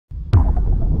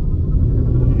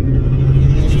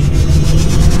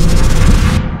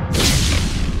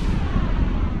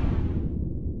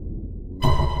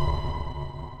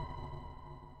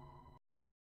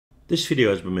This video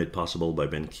has been made possible by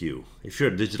BENQ. If you're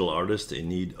a digital artist in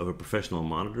need of a professional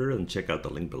monitor, then check out the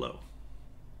link below.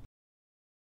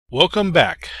 Welcome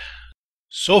back.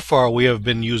 So far we have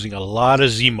been using a lot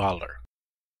of Zmodeler.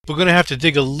 We're going to have to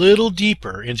dig a little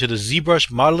deeper into the ZBrush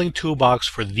modeling toolbox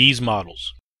for these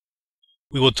models.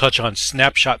 We will touch on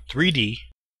Snapshot 3D,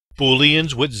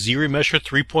 Booleans with Remesher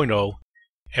 3.0,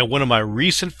 and one of my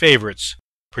recent favorites,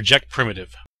 Project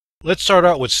Primitive. Let's start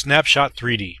out with Snapshot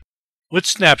 3D. With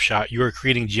Snapshot, you are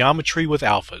creating geometry with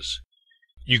alphas.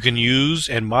 You can use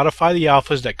and modify the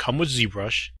alphas that come with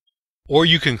ZBrush, or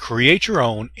you can create your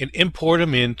own and import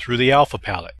them in through the alpha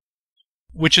palette,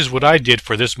 which is what I did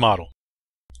for this model.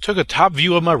 Took a top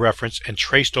view of my reference and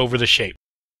traced over the shape.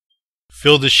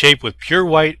 Filled the shape with pure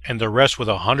white and the rest with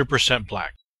 100%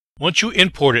 black. Once you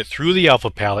import it through the alpha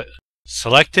palette,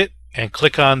 select it and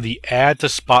click on the Add to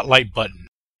Spotlight button.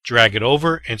 Drag it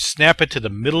over and snap it to the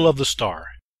middle of the star.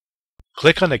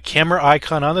 Click on the camera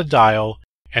icon on the dial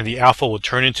and the alpha will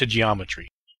turn into geometry.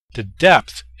 The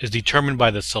depth is determined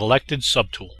by the selected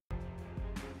subtool.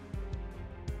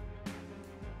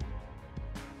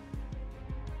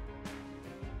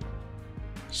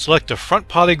 Select the front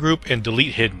poly group and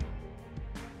delete hidden.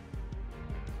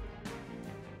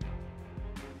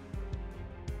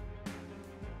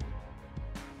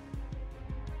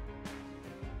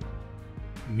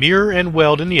 Mirror and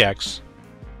weld in the X,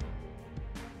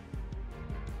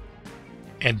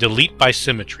 and delete by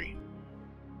symmetry.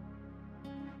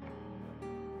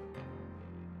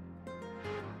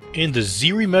 In the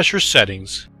Remesher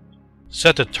settings,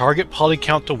 set the target poly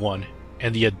count to 1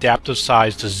 and the adaptive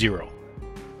size to 0.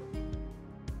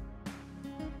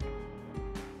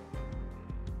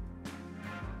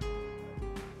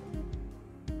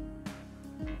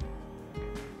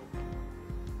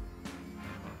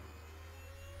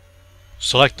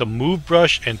 Select the Move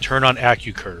brush and turn on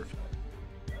AccuCurve.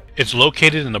 It's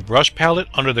located in the brush palette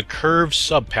under the Curve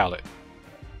sub-palette.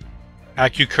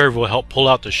 AccuCurve will help pull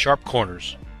out the sharp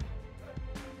corners.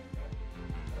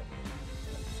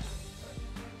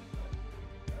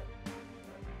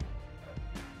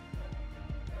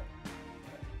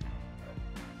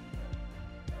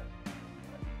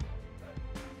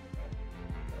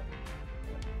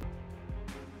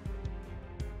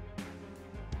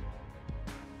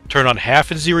 Turn on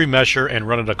half in Remesher and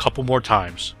run it a couple more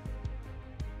times.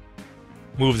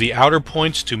 Move the outer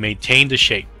points to maintain the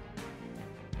shape.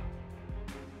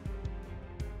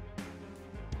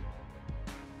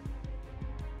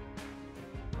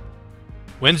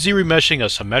 When Z-remeshing a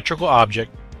symmetrical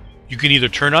object, you can either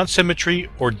turn on symmetry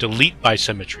or delete by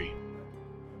symmetry.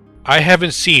 I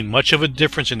haven't seen much of a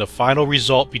difference in the final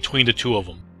result between the two of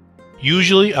them.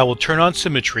 Usually I will turn on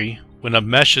symmetry when a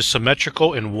mesh is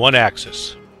symmetrical in one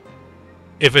axis.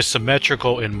 If it's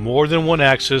symmetrical in more than one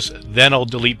axis, then I'll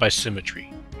delete by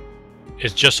symmetry.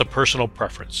 It's just a personal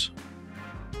preference.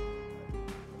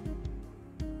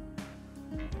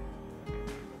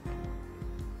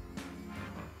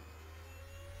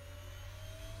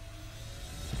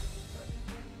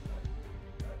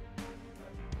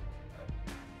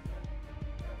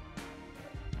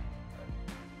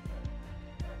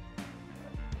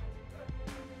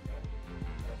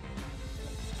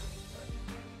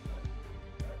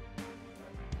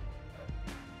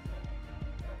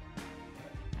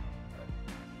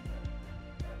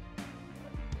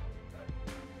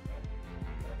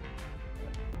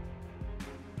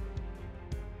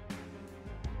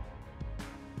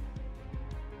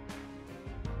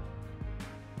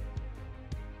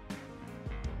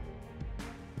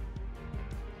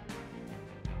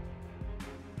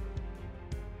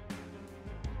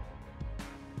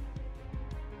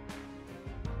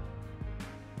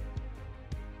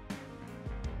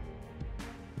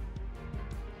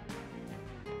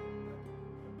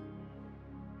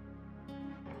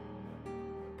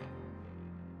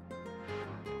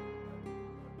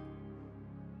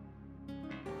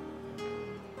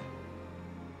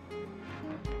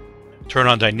 Turn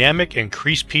on Dynamic and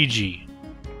Crease PG.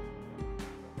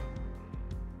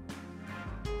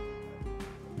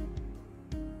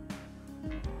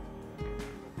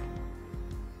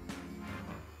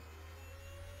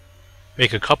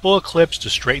 Make a couple of clips to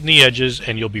straighten the edges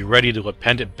and you'll be ready to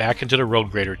append it back into the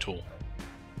Road Grader tool.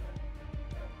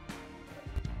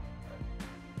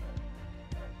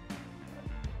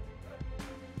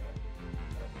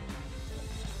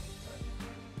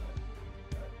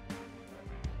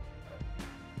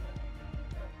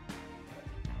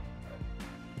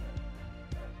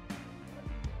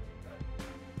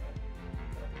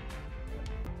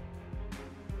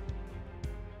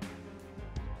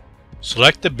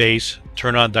 Select the base,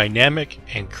 turn on Dynamic,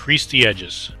 and crease the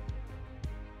edges.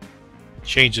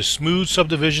 Change the smooth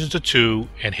subdivisions to 2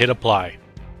 and hit apply.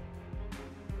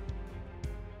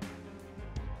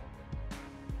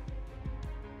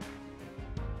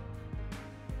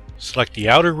 Select the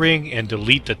outer ring and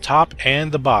delete the top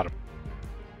and the bottom.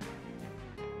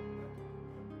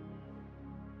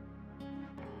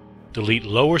 Delete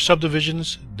lower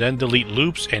subdivisions, then delete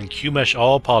loops and QMesh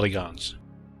all polygons.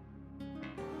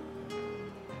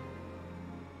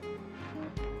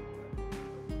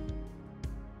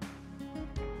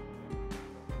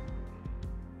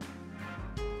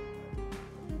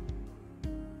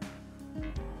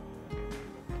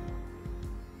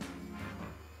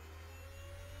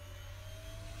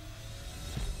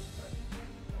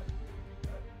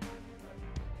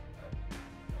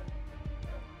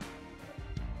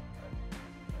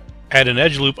 Add an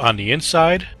edge loop on the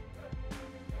inside.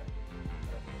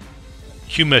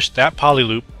 QMesh that poly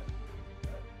loop.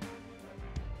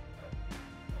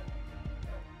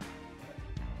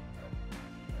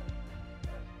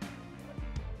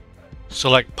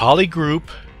 Select Poly Group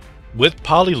with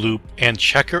Poly Loop and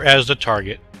Checker as the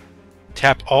target.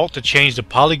 Tap Alt to change the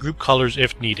poly group colors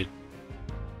if needed.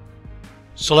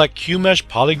 Select QMesh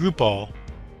Poly Group All.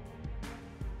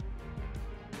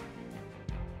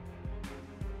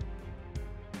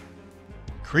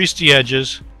 Crease the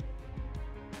edges.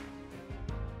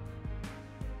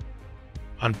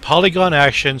 On Polygon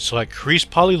Action, select Crease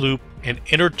Poly Loop and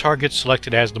Inner Target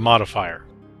selected as the modifier.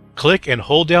 Click and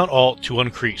hold down Alt to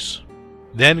uncrease.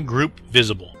 Then Group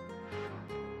Visible.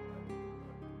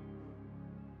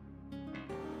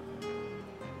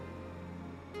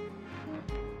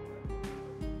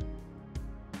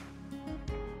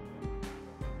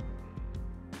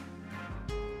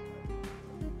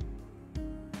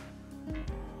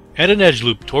 Add an edge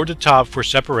loop toward the top for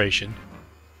separation.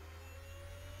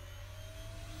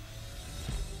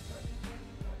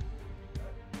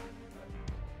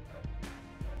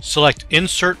 Select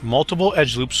Insert Multiple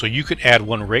Edge Loops so you can add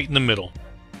one right in the middle.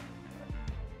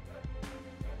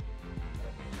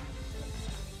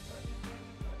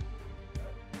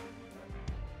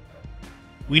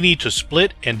 We need to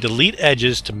split and delete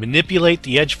edges to manipulate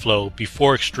the edge flow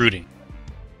before extruding.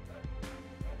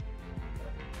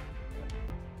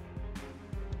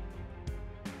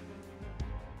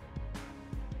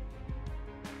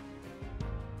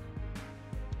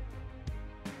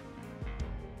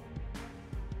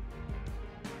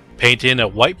 Paint in a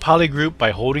white poly group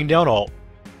by holding down Alt,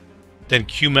 then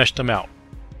QMesh them out.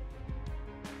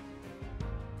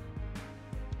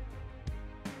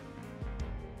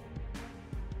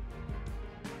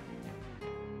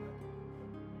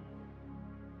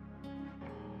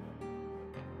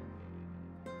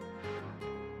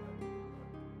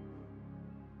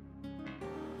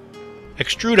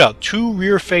 Extrude out 2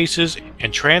 rear faces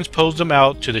and transpose them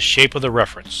out to the shape of the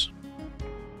reference.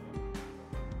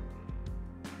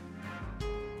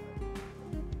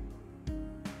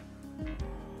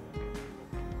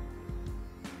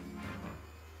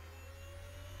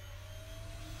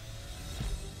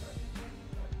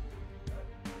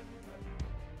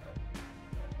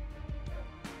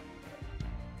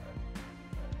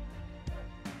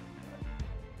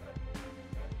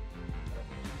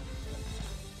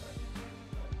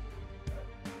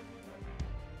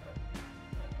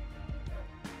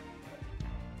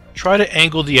 Try to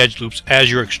angle the edge loops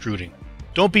as you're extruding.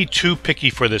 Don't be too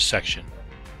picky for this section.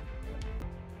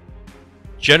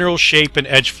 General shape and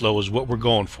edge flow is what we're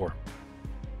going for.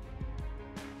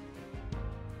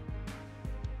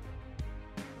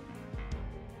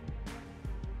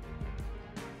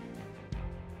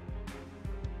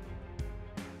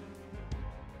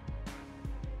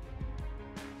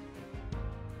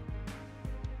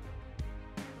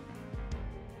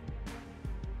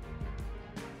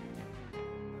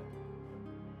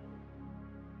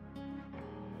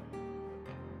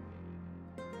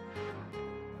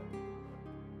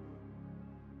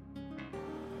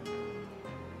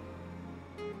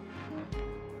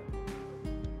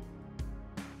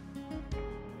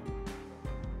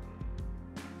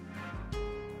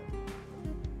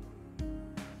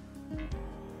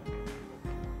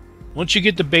 Once you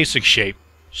get the basic shape,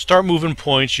 start moving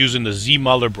points using the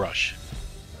Zmodeler brush.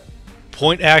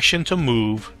 Point action to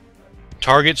move,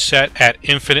 target set at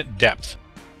infinite depth.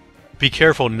 Be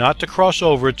careful not to cross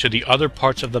over to the other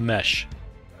parts of the mesh.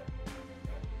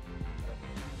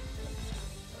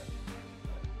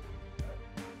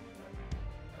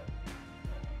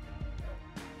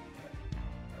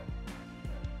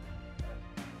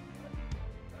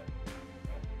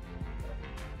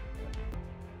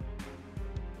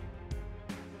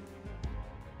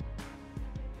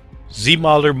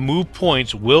 Zmodeler move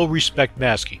points will respect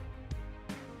masking.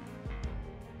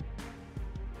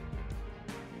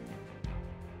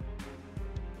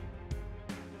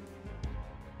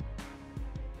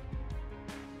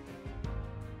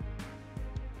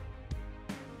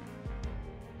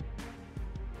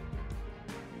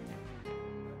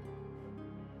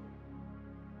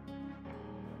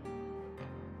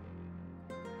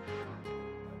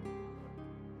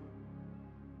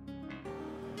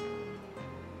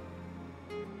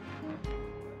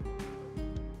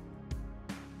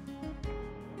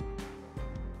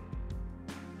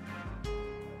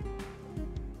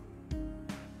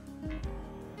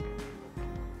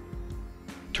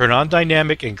 Turn on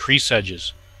dynamic and crease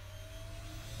edges.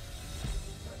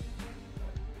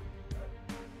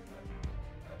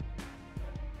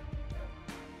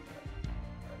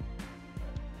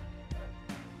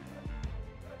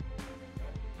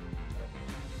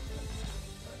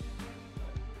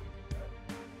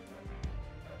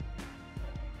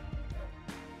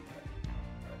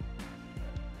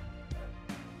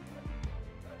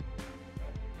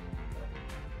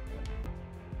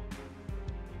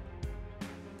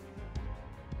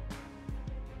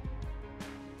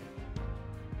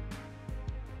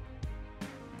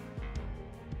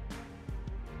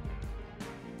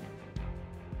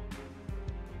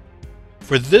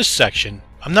 For this section,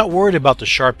 I'm not worried about the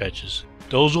sharp edges.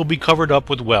 Those will be covered up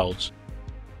with welds.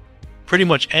 Pretty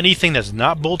much anything that's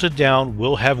not bolted down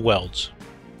will have welds.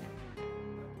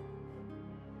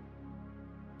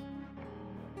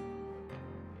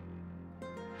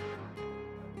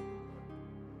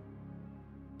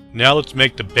 Now let's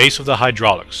make the base of the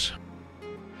hydraulics.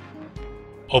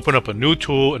 Open up a new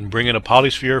tool and bring in a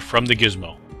polysphere from the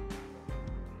gizmo.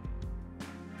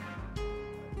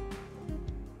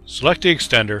 Select the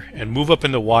extender and move up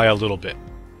in the Y a little bit.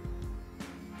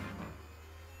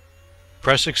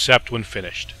 Press accept when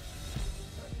finished.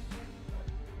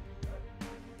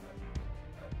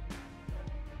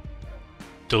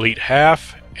 Delete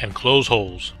half and close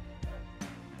holes.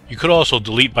 You could also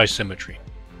delete by symmetry.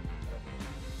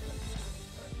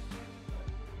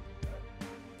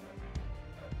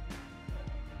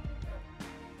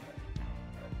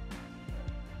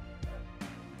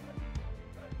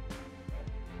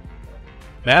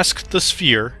 Mask the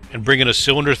sphere and bring in a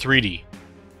cylinder 3D.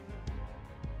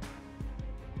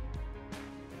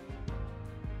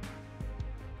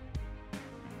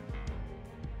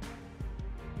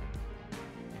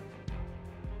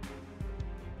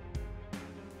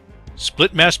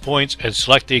 Split mask points and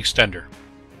select the extender.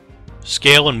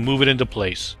 Scale and move it into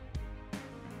place.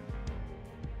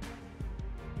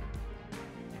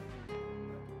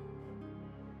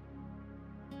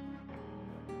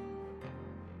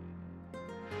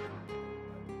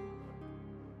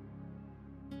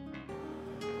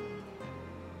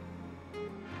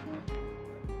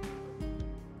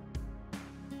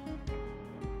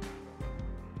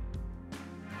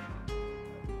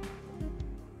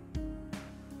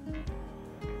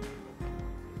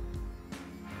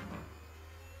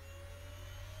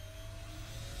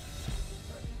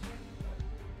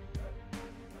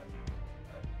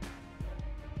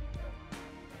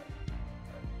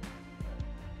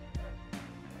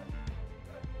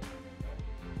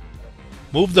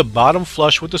 Move the bottom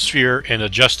flush with the sphere and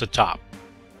adjust the top.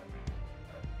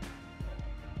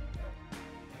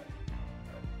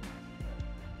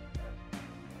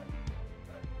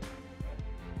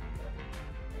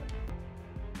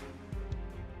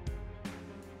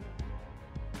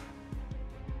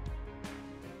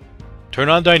 Turn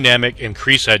on dynamic and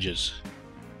crease edges.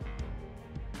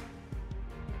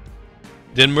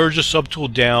 Then merge the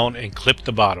subtool down and clip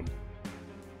the bottom.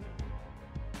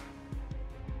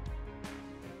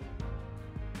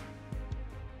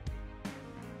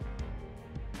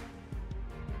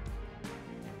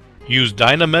 Use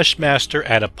Dynamesh Master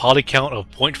at a poly count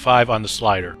of 0.5 on the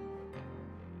slider.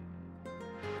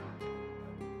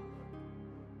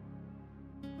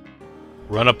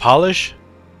 Run a polish.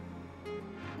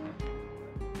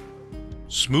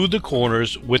 Smooth the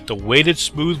corners with the weighted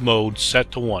smooth mode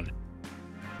set to 1.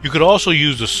 You could also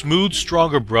use the smooth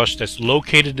stronger brush that's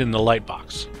located in the light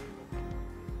box.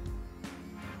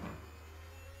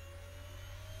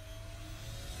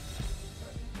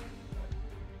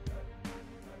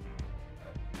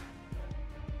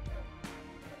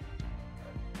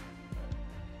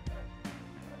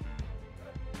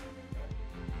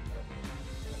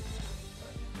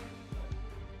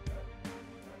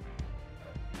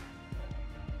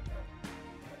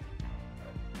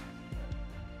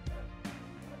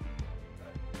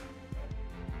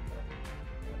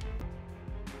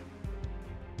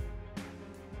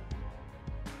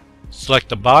 Select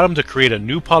the bottom to create a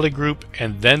new poly group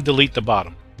and then delete the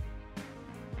bottom.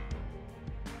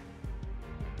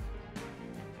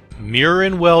 Mirror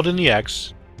and weld in the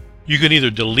X. You can either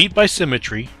delete by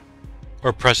symmetry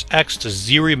or press X to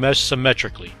Z-remesh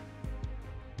symmetrically.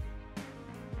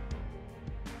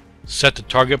 Set the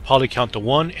target poly count to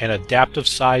 1 and adaptive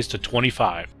size to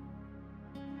 25.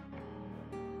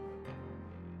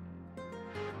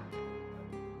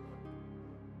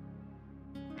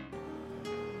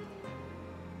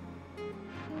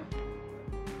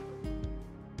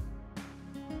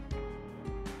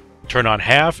 Turn on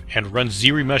half and run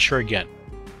Z-Remesher again.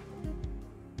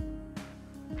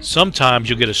 Sometimes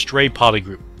you'll get a stray poly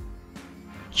group.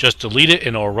 Just delete it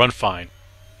and it will run fine.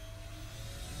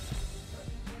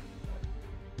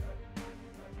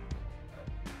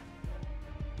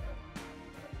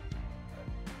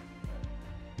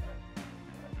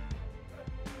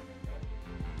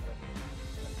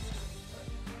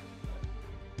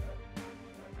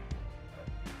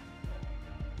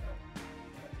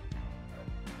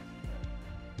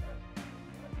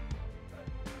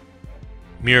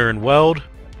 Mirror and weld.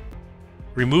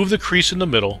 Remove the crease in the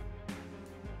middle.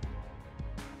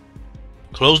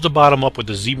 Close the bottom up with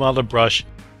the Zmodeler brush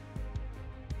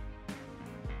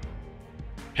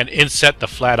and inset the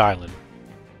flat island.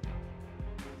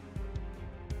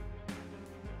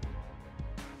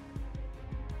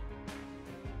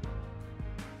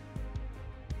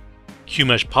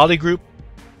 Q-mesh polygroup.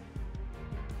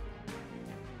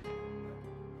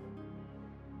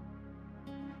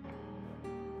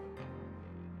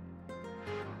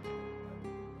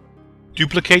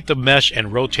 Duplicate the mesh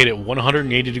and rotate it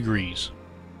 180 degrees.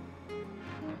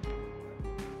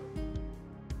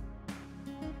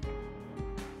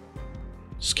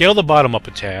 Scale the bottom up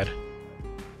a tad.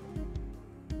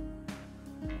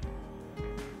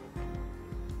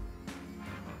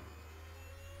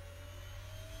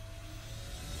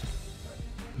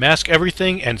 Mask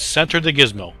everything and center the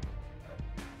gizmo.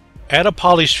 Add a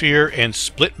polysphere and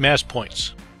split mask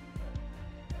points.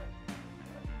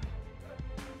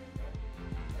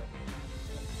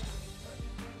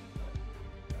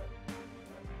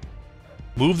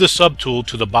 Move the subtool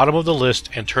to the bottom of the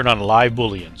list and turn on live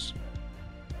Booleans.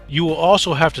 You will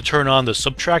also have to turn on the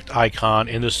subtract icon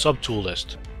in the subtool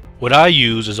list. What I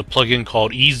use is a plugin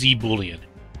called ZBoolean.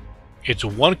 It's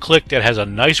one click that has a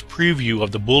nice preview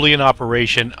of the Boolean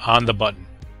operation on the button.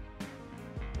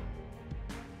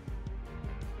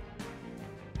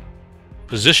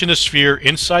 Position the sphere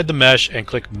inside the mesh and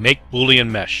click Make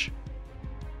Boolean Mesh.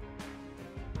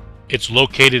 It's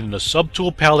located in the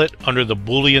subtool palette under the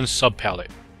Boolean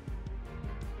subpalette.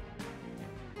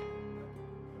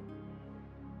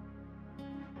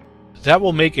 That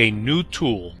will make a new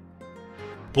tool.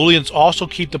 Booleans also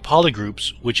keep the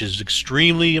polygroups, which is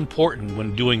extremely important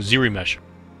when doing ZRemesher.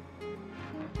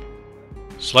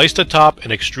 Slice the top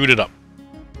and extrude it up.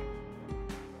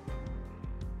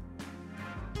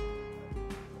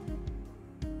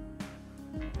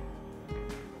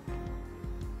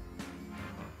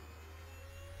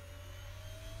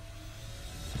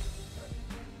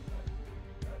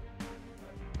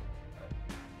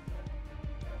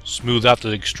 Smooth out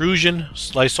the extrusion,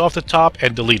 slice off the top,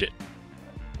 and delete it.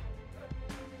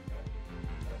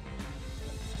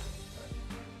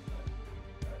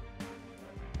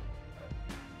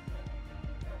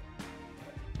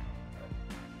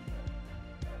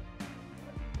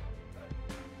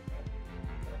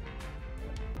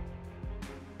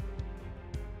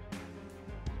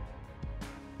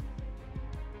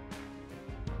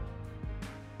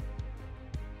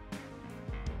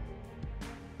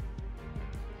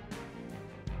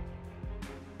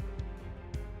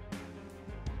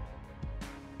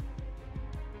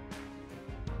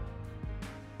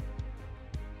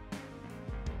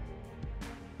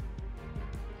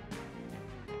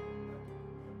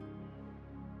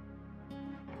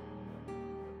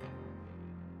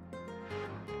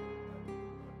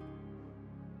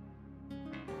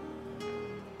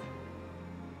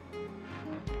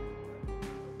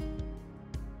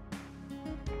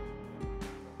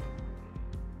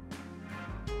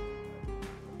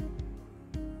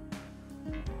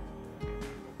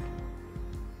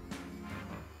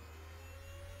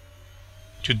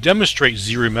 To demonstrate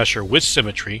ZRemesher with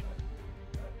symmetry,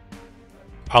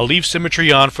 I'll leave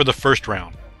symmetry on for the first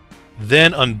round.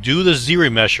 Then undo the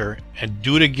ZRemesher and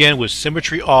do it again with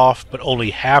symmetry off but only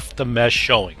half the mesh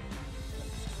showing.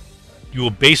 You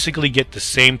will basically get the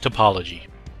same topology.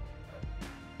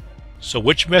 So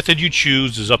which method you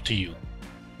choose is up to you.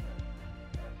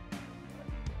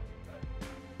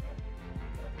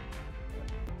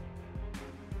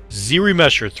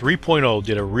 ZRemesher 3.0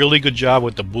 did a really good job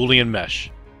with the Boolean mesh.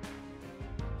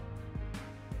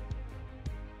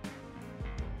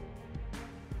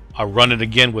 I'll run it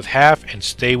again with half and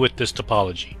stay with this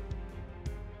topology.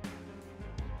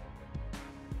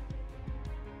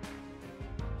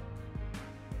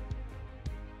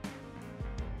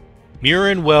 Mirror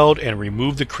and weld and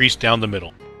remove the crease down the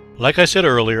middle. Like I said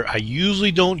earlier, I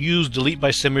usually don't use delete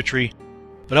by symmetry,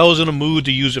 but I was in a mood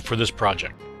to use it for this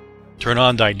project. Turn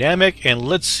on dynamic and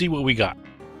let's see what we got.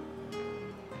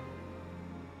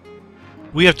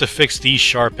 We have to fix these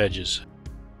sharp edges.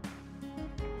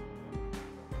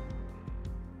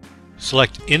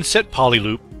 Select Inset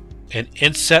Polyloop and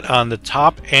inset on the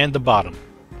top and the bottom.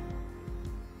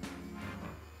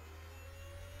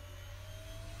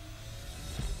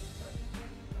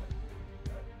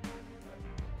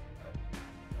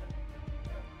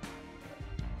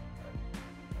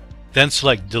 Then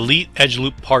select Delete Edge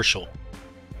Loop Partial.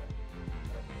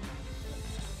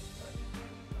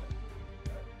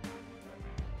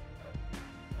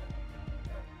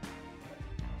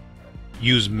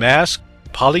 Use Mask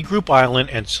Polygroup Island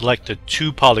and select the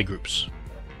two polygroups.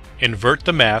 Invert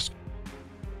the mask.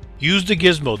 Use the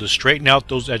gizmo to straighten out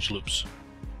those edge loops.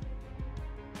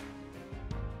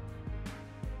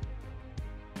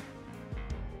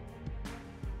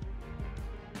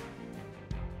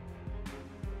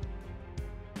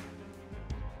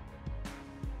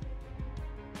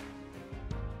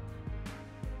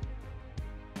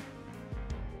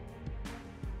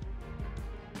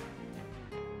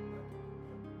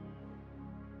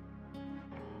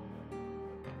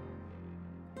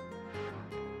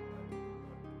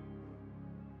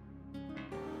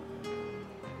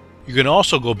 You can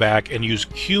also go back and use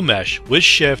Q-Mesh with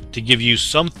Shift to give you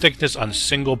some thickness on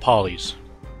single polys.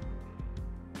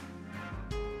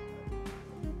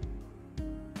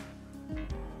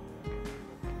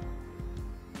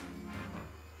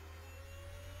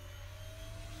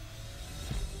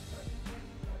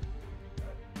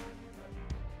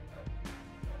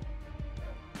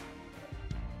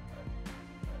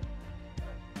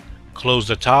 Close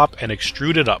the top and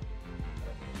extrude it up.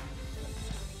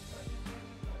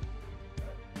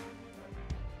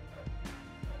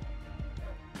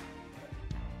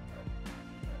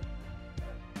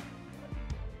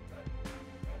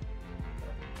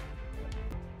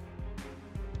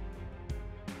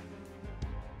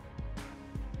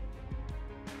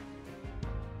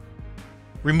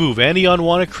 Remove any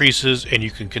unwanted creases and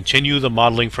you can continue the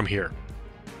modeling from here.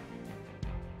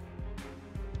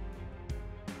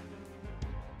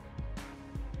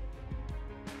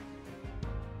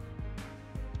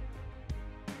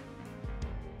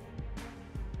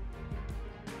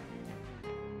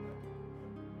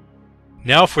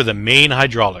 Now for the main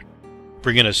hydraulic.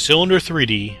 Bring in a cylinder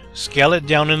 3D, scale it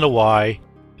down into Y,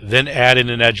 then add in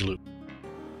an edge loop.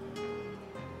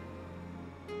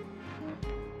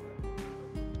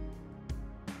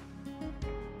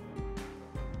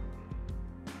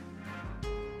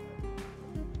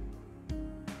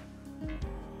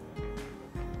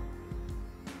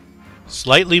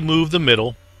 Slightly move the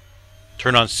middle,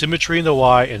 turn on symmetry in the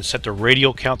Y and set the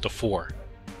radial count to 4.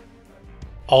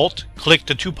 Alt-click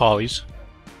the two polys.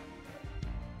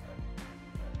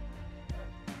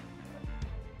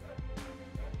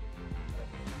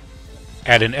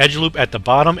 Add an edge loop at the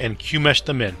bottom and Q-mesh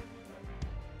them in.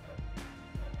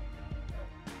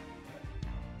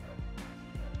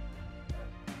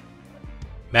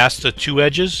 Mask the two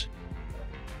edges.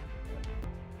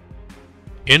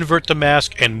 Invert the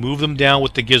mask and move them down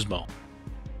with the gizmo.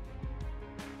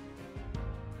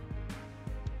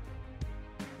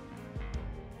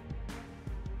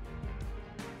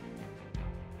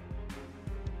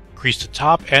 Crease the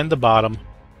top and the bottom.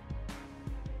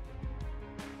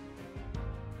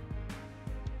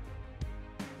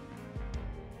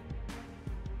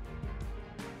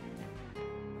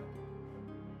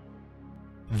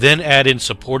 Then add in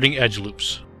supporting edge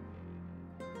loops.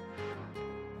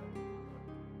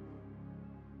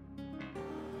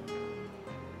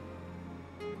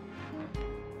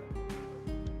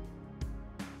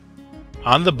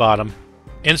 On the bottom,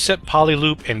 inset poly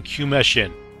loop and Q-mesh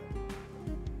in.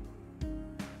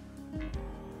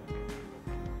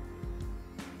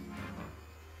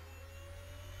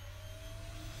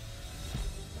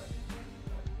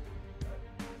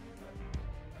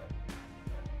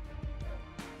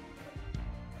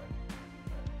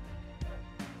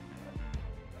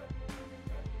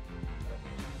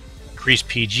 Crease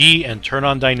PG and turn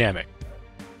on dynamic.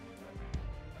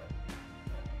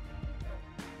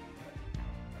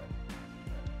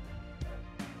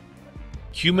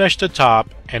 Q-mesh the top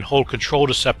and hold Ctrl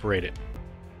to separate it.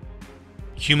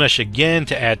 Q-mesh again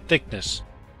to add thickness.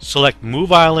 Select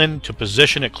Move Island to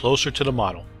position it closer to the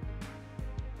model.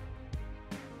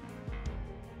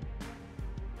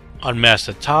 Unmask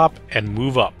the top and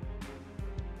move up.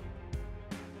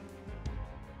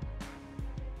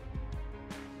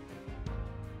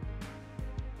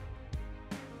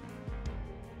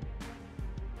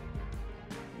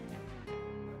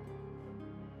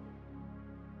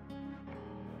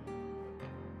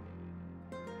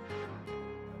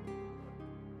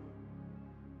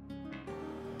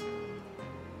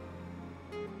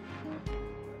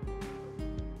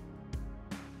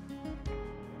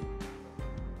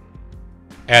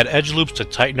 Add edge loops to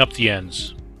tighten up the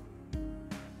ends.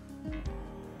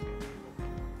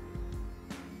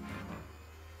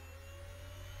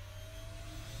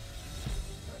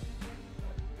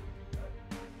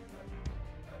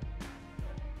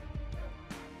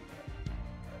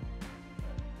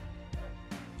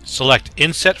 Select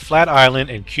Inset Flat Island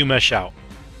and Q-Mesh out.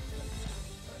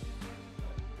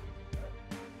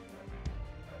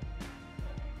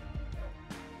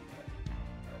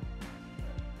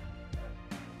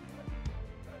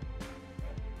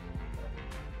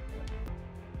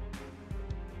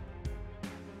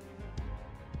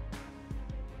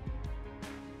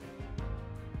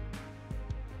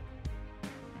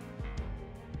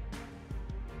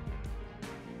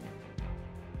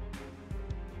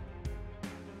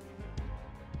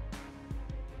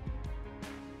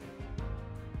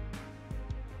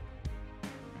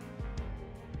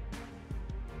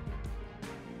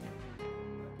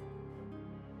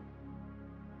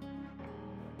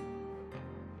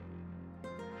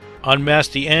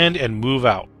 Unmask the end and move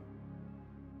out.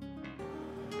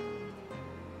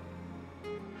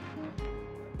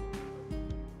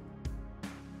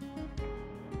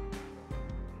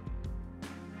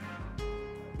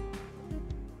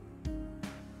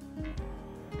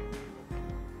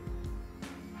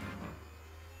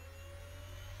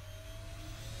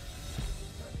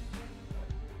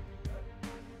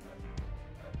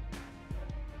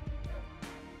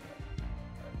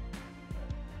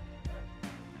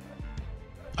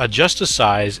 Adjust the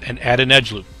size and add an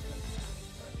edge loop.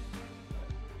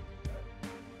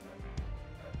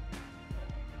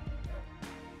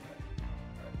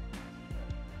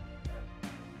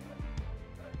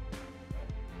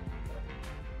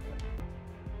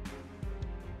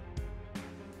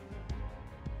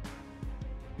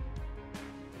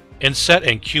 Inset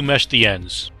and Q-mesh the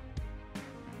ends.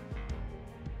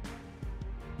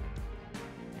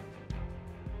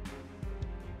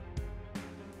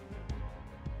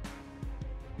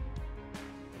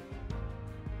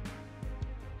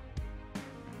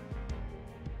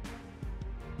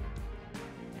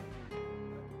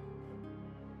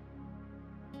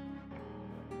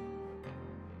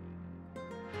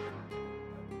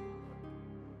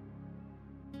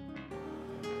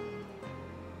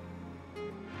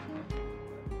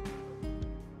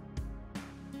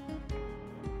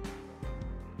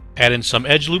 Add in some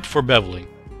edge loop for beveling.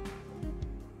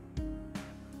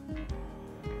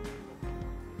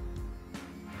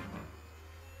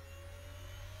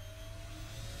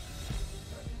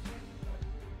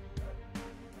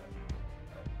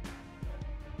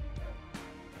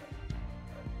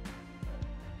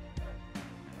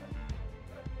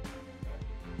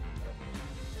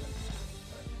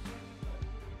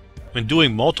 When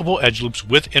doing multiple edge loops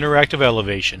with interactive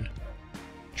elevation,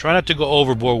 try not to go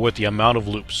overboard with the amount of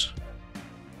loops.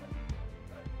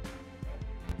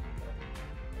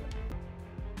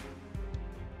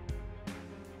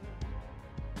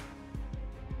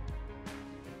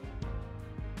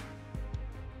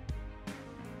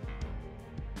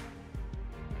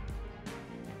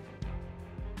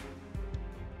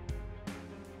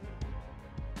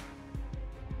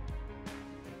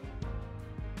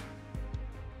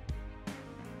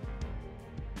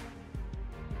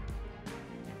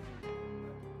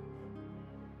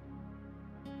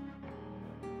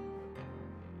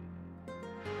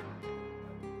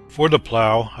 For the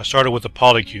plow, I started with a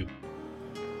polycube.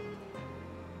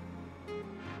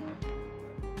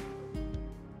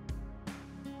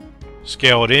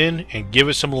 Scale it in and give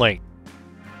it some length.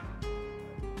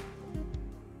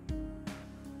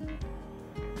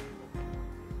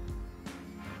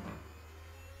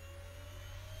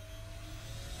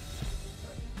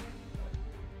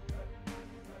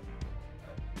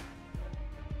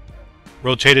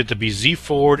 Rotate it to be Z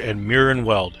forward and mirror and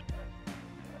weld.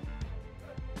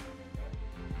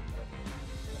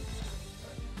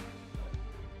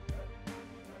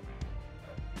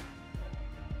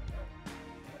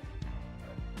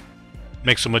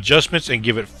 Make some adjustments and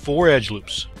give it 4 edge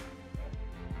loops.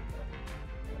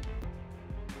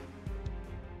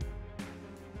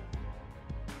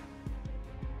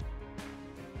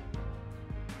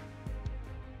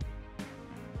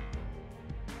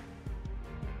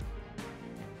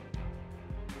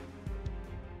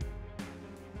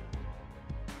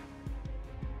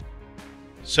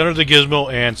 Center the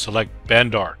gizmo and select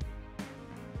Bend Arc.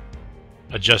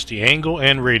 Adjust the angle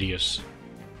and radius.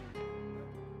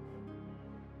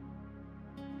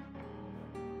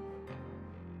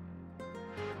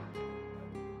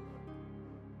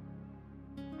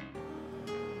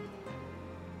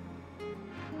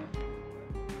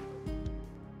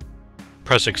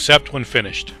 Press Accept when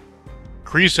finished.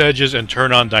 Crease edges and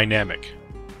turn on Dynamic.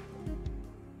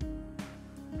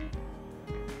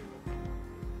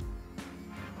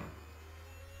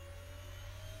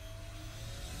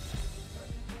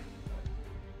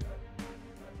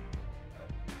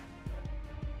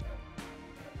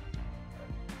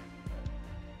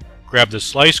 Grab the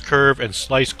slice curve and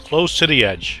slice close to the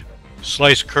edge.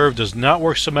 Slice curve does not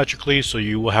work symmetrically, so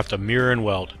you will have to mirror and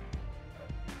weld.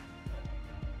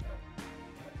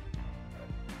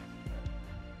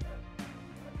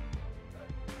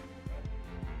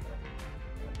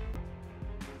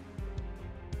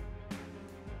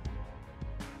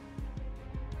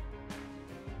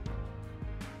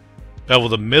 Bevel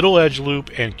the middle edge loop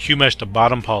and Q-mesh the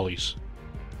bottom polys.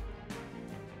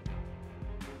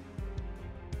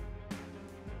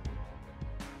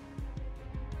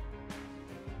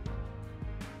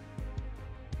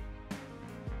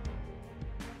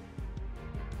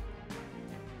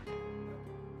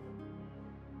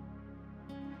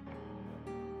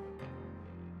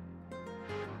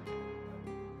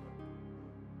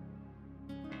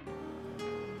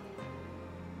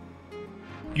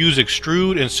 Use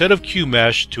extrude instead of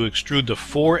Q-mesh to extrude the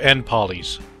 4 end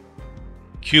polys.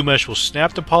 Q-mesh will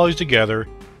snap the polys together,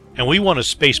 and we want a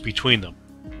space between them.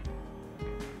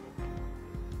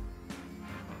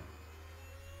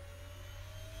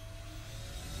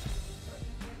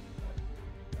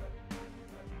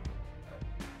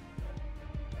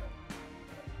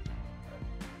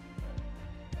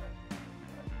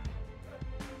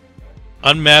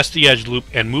 Unmask the edge loop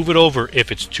and move it over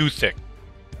if it's too thick.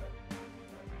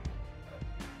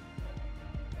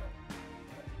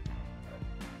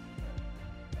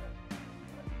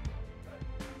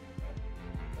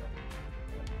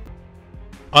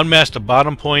 Unmask the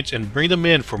bottom points and bring them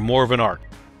in for more of an arc.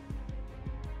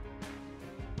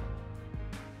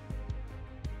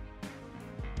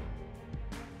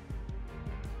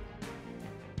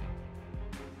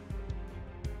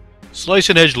 Slice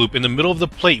an edge loop in the middle of the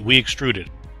plate we extruded.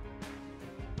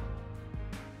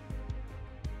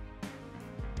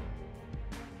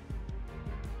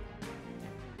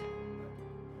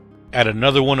 Add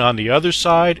another one on the other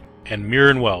side and mirror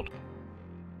and weld.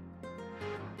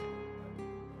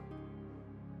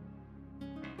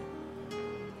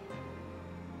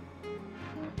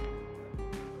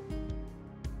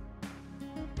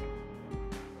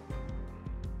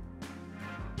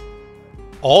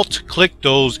 Alt-click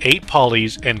those 8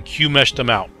 polys and Q-mesh them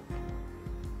out.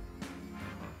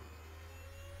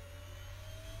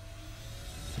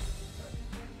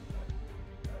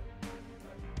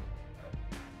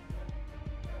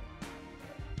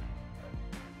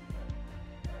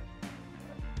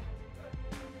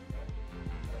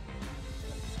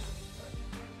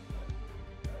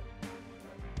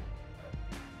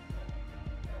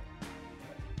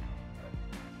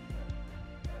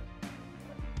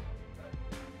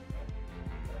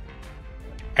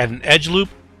 Add an edge loop,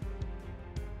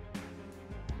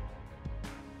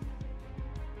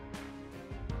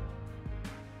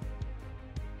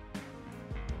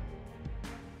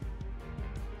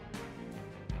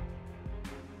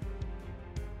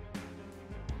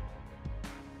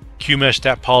 Q-mesh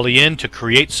that poly in to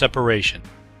create separation.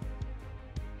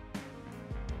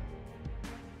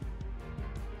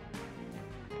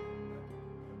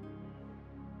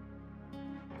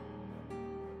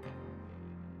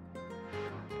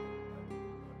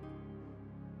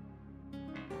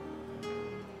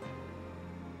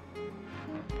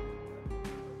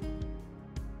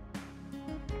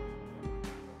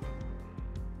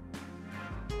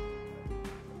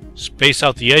 Space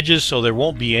out the edges so there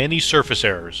won't be any surface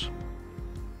errors.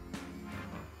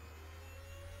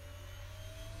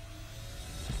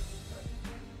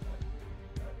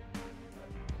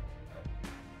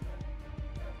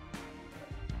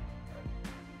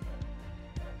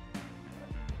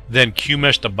 Then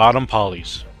Q-mesh the bottom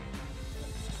polys.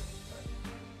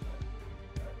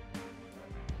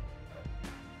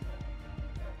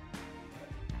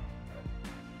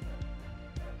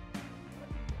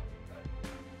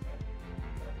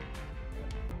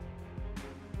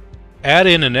 Add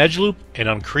in an edge loop and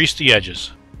uncrease the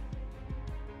edges.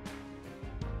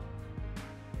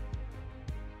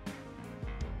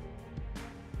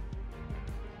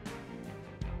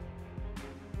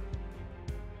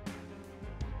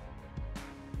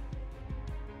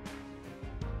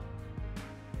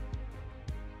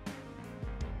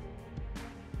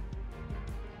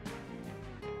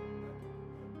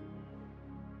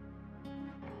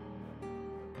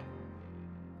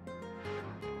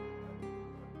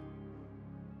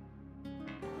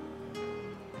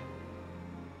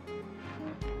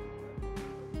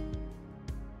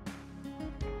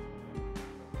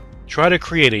 Try to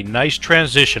create a nice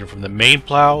transition from the main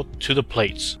plow to the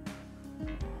plates.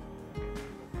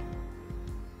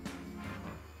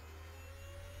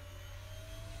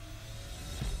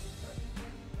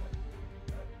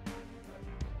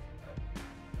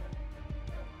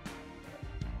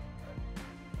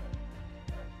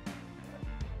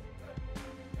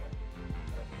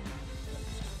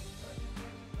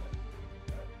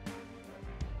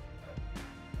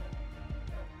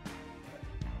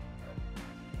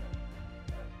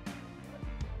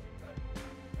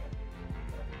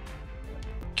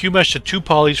 Q-mesh the 2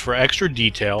 polys for extra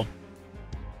detail.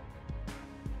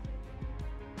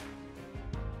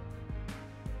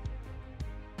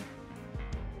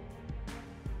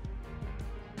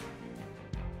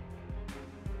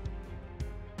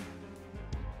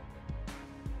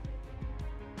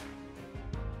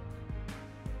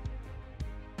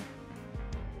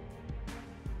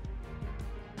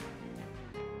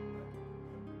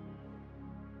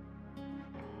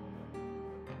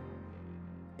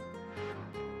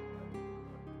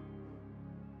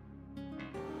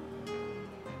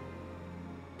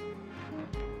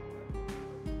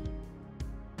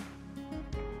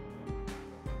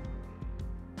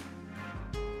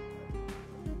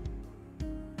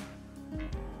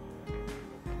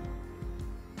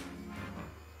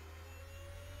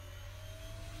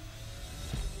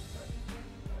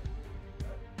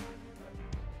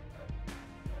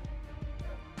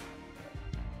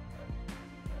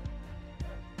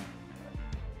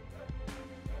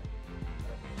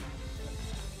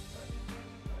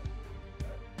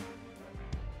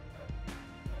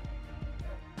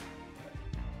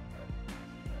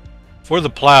 For the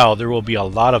plow, there will be a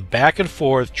lot of back and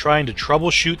forth trying to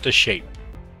troubleshoot the shape.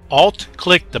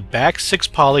 Alt-click the back 6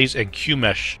 polys and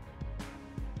Q-mesh.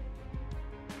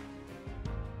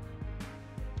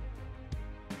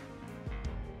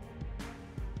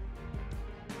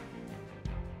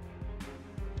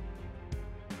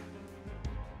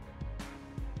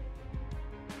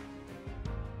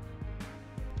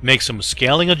 Make some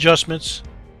scaling adjustments.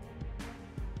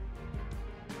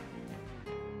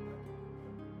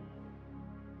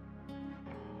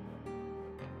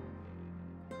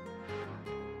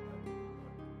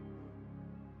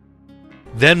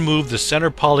 Then move the center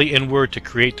poly inward to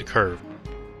create the curve.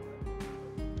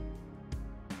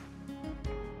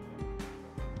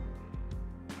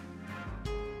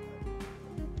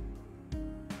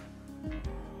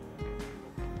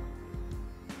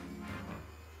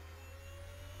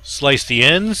 Slice the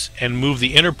ends and move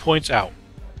the inner points out.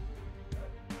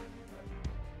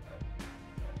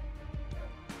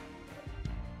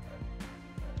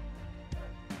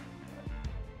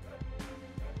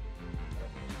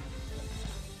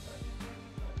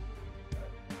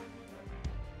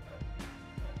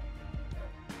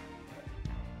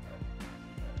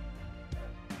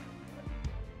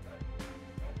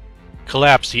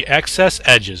 Collapse the excess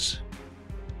edges.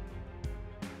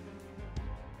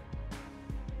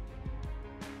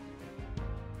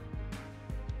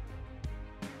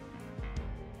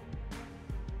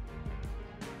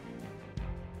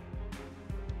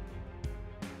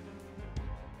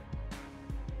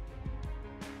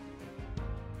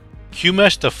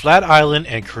 Q-mesh the flat island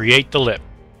and create the lip.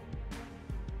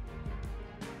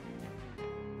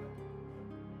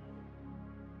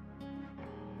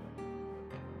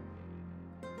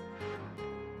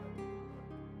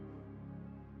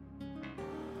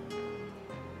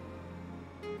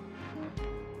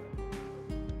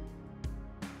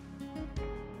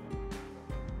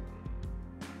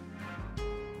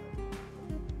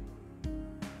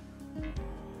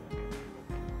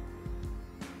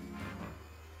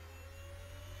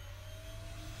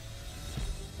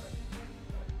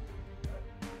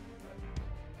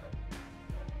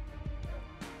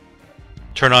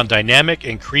 Turn on dynamic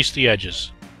and crease the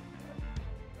edges.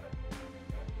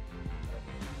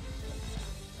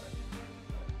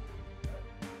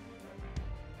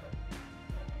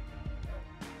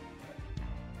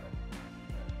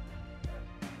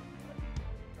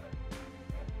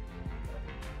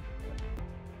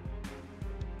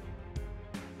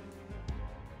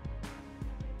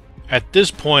 At this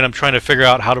point, I'm trying to figure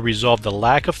out how to resolve the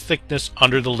lack of thickness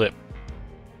under the lip.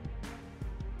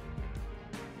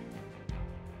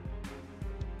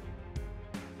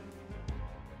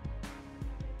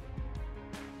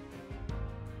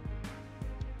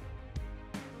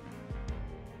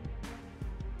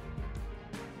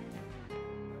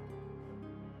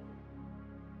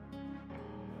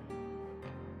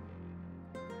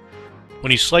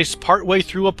 When you slice partway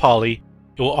through a poly,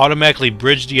 it will automatically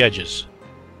bridge the edges.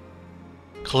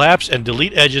 Collapse and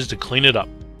delete edges to clean it up.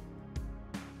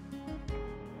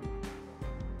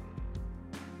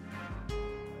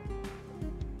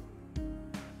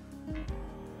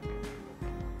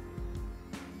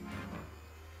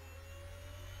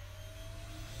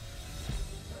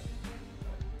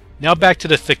 Now back to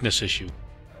the thickness issue.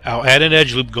 I'll add an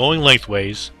edge loop going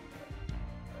lengthways.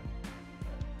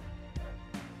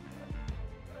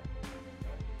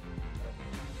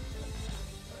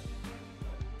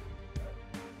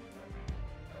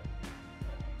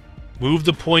 Move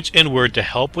the points inward to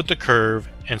help with the curve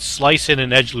and slice in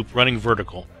an edge loop running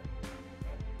vertical.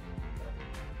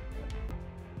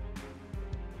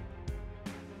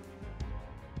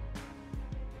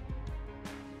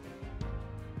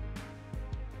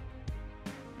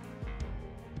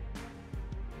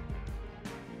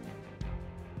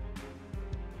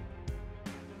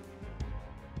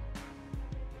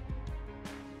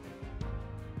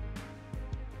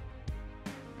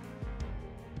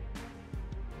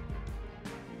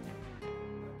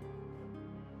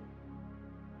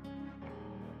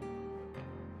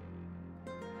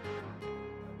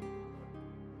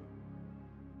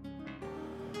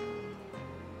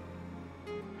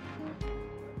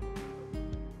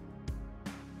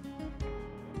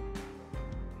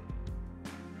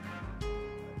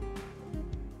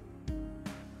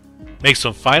 Make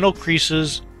some final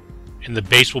creases and the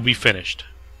base will be finished.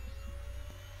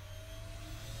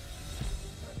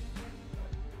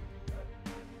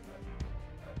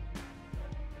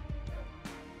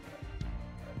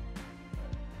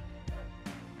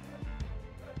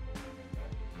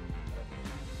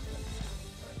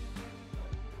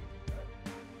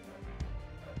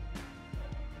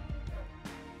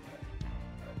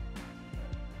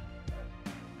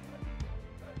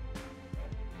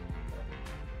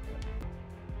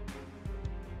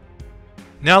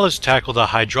 Now let's tackle the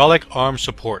hydraulic arm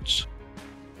supports.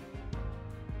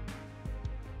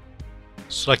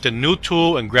 Select a new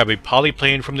tool and grab a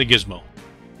polyplane from the gizmo.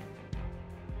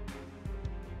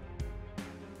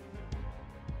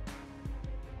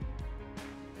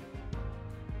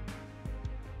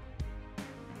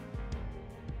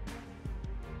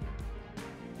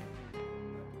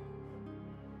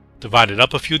 Divide it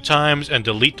up a few times and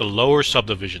delete the lower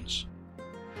subdivisions.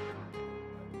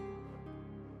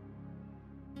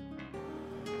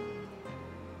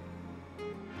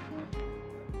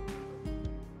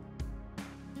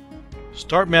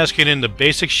 Start masking in the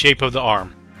basic shape of the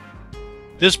arm.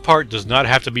 This part does not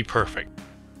have to be perfect.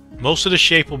 Most of the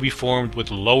shape will be formed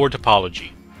with lower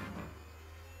topology.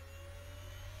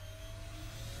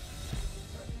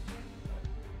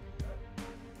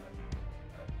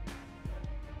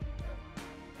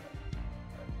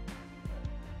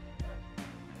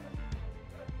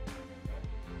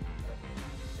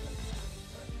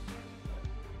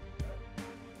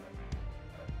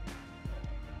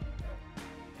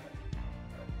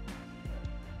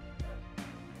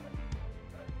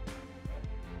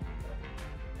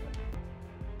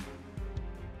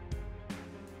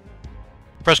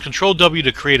 Press Ctrl W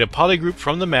to create a polygroup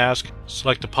from the mask,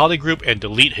 select the polygroup and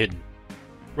delete hidden.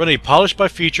 Run a polish by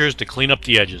features to clean up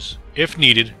the edges. If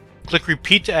needed, click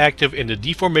repeat to active in the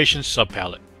deformation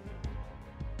subpalette.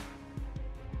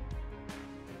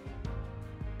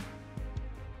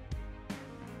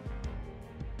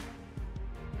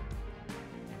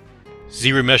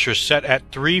 Z-Remesher set at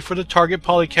 3 for the target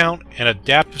poly count and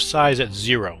adaptive size at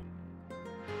 0.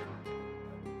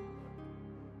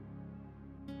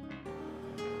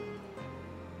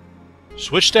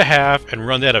 Switch to half and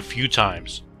run that a few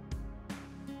times.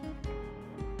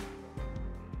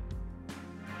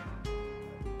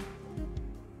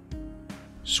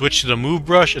 Switch to the move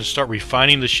brush and start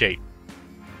refining the shape.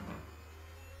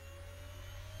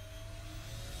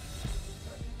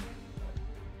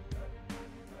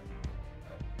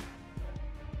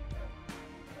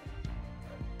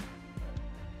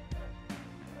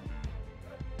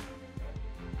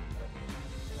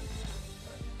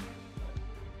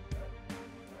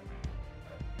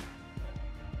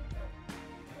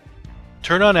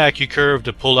 Turn on AccuCurve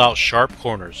to pull out sharp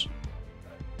corners.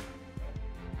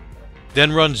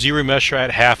 Then run Z-Remesher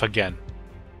at half again.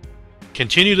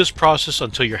 Continue this process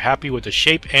until you're happy with the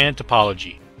shape and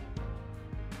topology.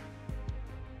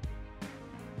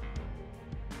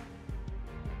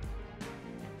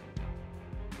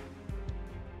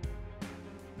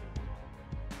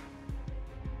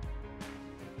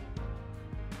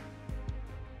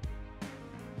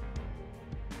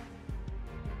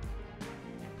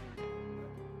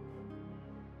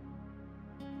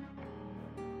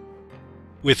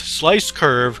 With Slice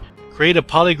Curve, create a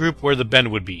polygroup where the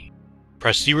bend would be.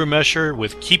 Press Z-Remesher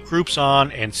with Keep Groups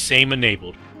on and Same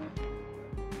enabled.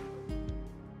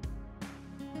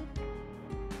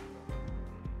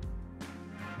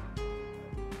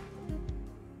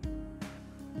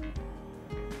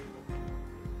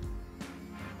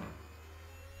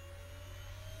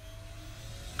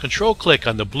 Control-click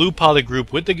on the blue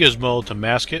polygroup with the gizmo to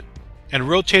mask it, and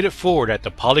rotate it forward at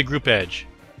the polygroup edge.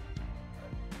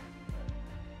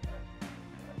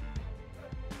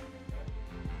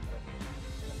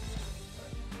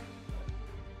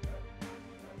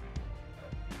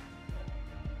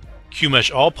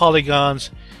 Q-mesh all polygons,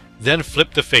 then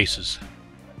flip the faces.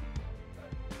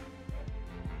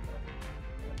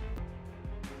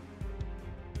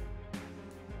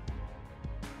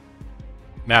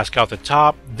 Mask out the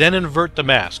top, then invert the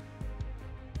mask.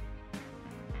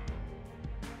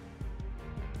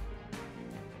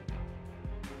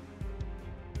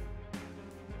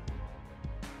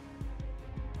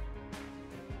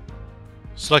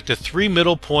 Select the 3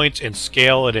 middle points and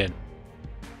scale it in.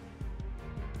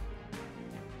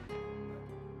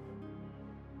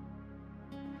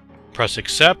 Press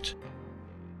Accept,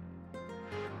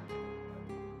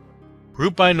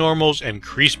 Group by Normals and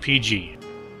Crease PG.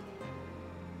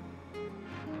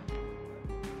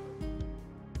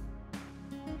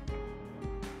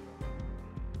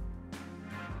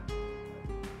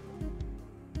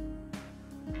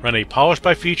 Run a polish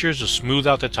by features to smooth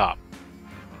out the top.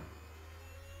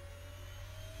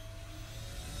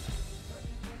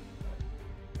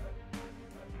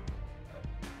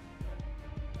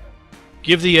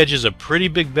 Give the edges a pretty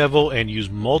big bevel and use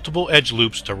multiple edge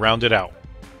loops to round it out.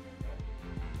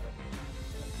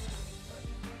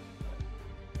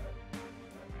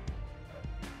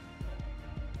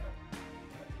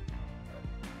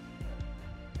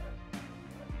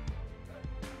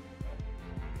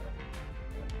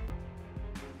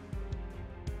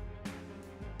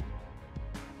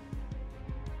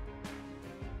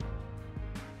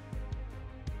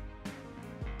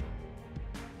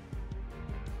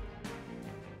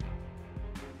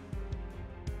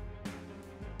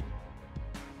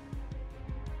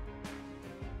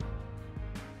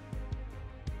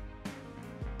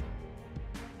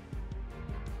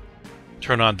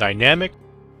 Turn on Dynamic.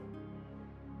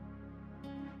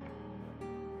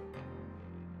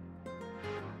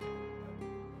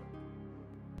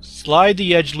 Slide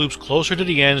the edge loops closer to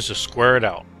the ends to square it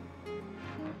out.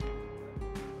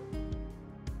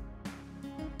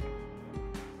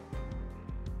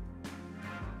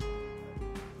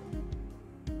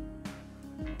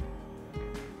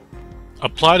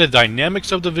 Apply the dynamic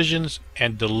subdivisions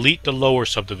and delete the lower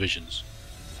subdivisions.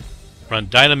 Run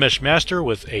Dynamesh Master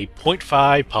with a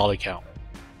 0.5 poly count.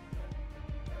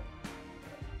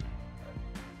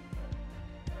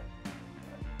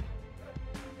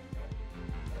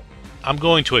 I'm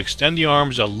going to extend the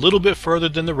arms a little bit further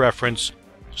than the reference,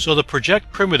 so the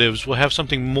project primitives will have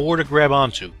something more to grab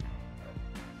onto.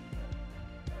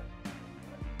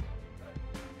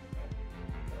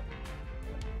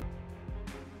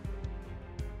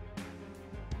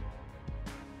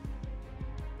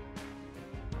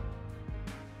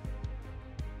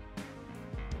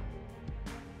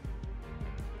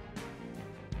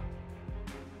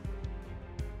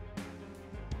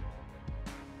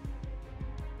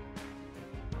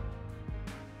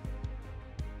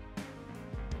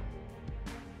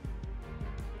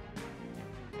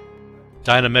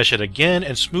 Dynamesh it again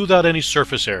and smooth out any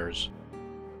surface errors.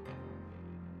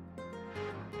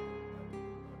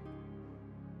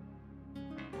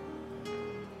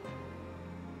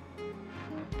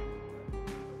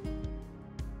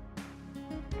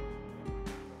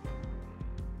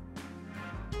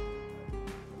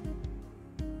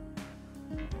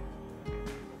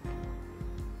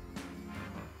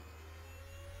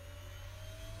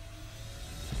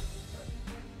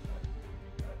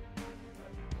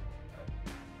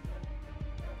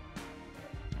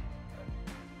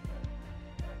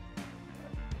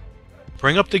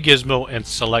 Bring up the gizmo and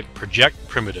select Project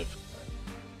Primitive.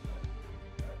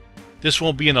 This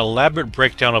won't be an elaborate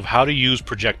breakdown of how to use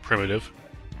Project Primitive.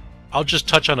 I'll just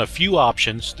touch on a few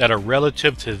options that are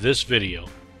relative to this video.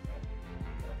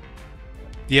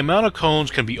 The amount of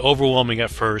cones can be overwhelming at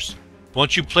first.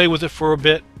 Once you play with it for a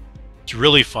bit, it's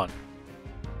really fun.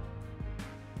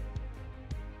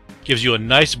 Gives you a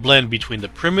nice blend between the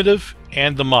primitive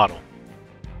and the model.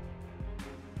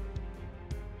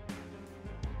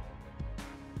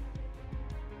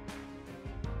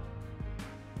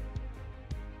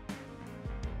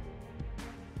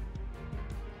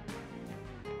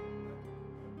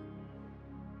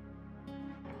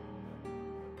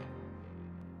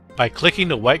 By clicking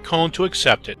the white cone to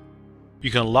accept it, you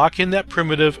can lock in that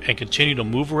primitive and continue to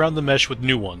move around the mesh with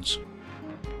new ones.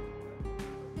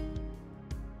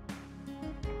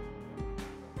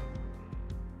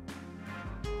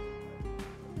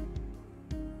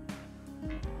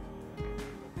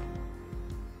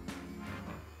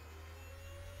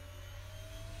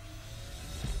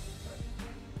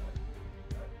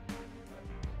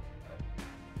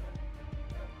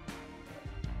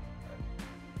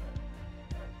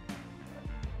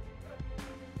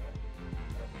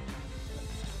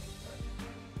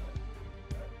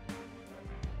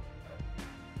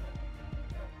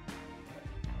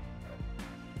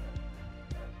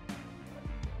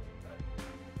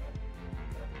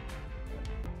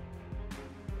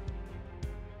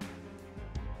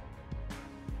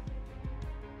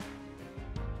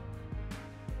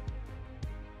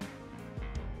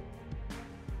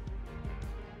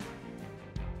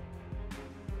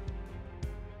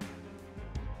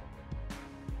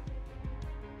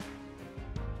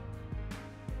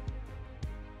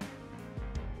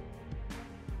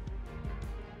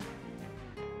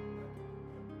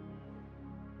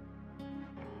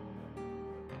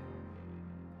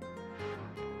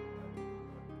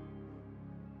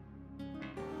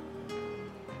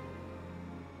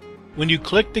 When you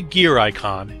click the gear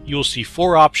icon, you will see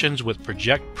 4 options with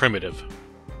Project Primitive: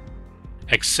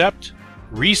 Accept,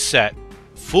 Reset,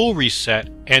 Full Reset,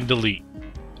 and Delete.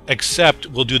 except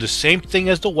we'll do the same thing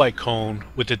as the white cone,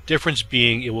 with the difference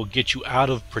being it will get you out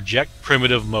of project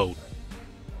primitive mode.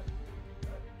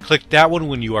 Click that one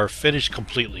when you are finished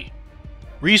completely.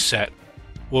 Reset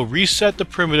will reset the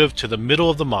primitive to the middle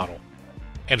of the model,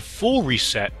 and full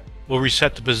reset will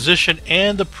reset the position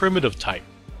and the primitive type.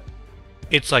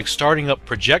 It's like starting up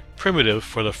project primitive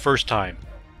for the first time.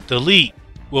 Delete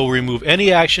will remove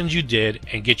any actions you did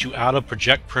and get you out of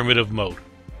project primitive mode.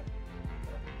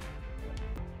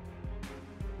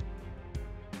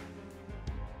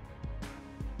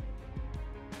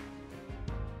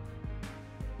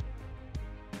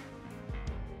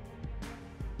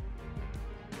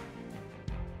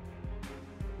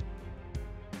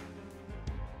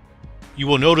 You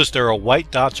will notice there are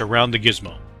white dots around the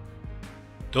gizmo.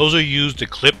 Those are used to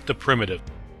clip the primitive.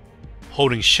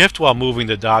 Holding Shift while moving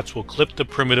the dots will clip the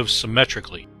primitive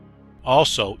symmetrically.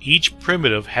 Also, each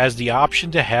primitive has the option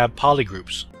to have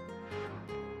polygroups.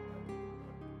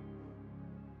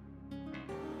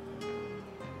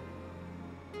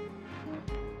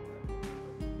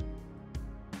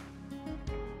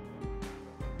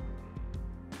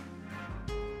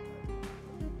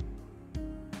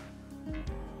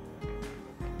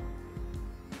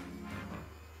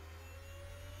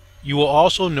 You will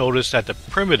also notice that the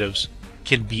primitives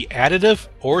can be additive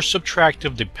or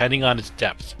subtractive depending on its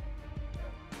depth.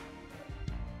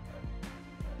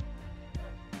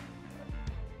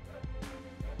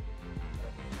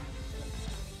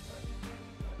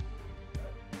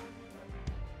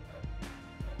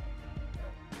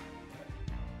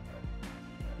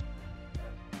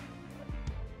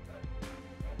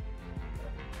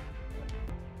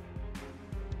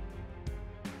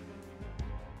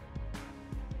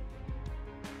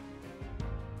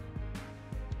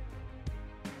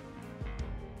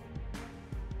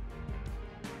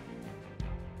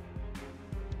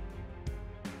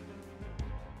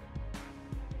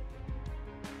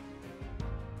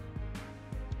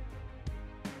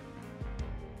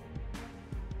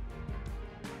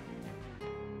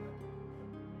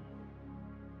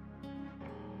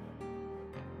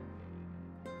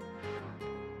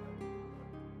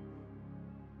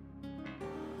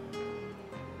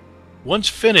 Once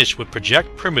finished with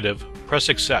project primitive, press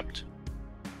accept.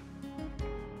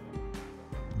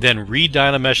 Then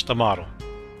re-dynamesh the model.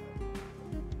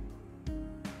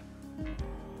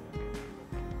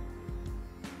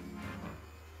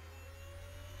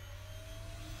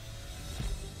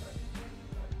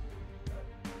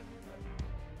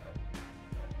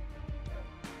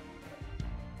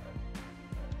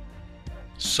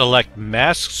 Select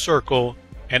Mask Circle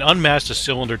and unmask the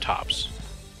cylinder tops.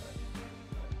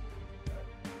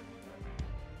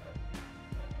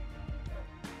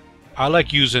 I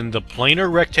like using the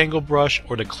planar rectangle brush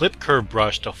or the clip curve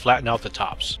brush to flatten out the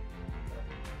tops.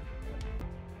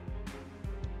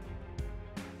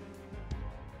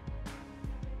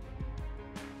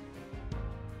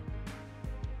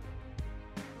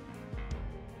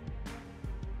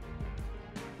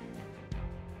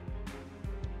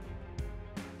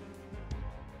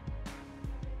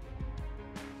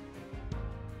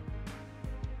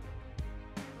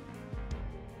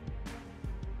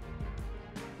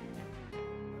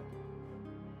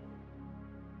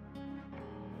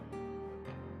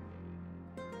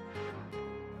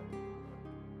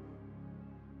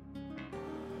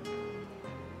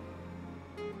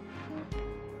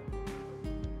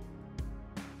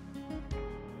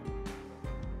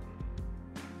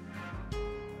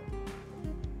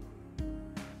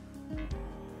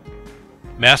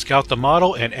 Mask out the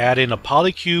model and add in a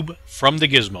polycube from the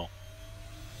gizmo.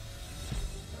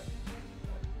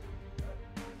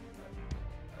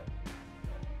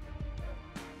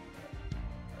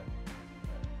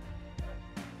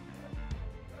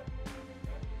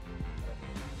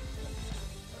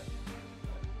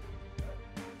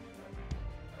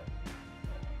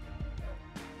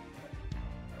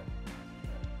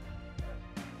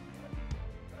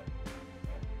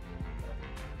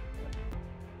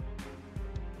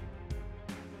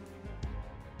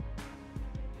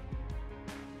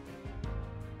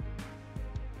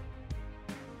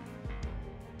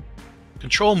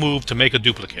 Control Move to make a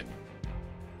duplicate.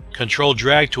 Control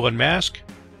Drag to unmask.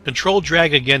 Control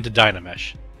Drag again to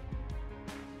Dynamesh.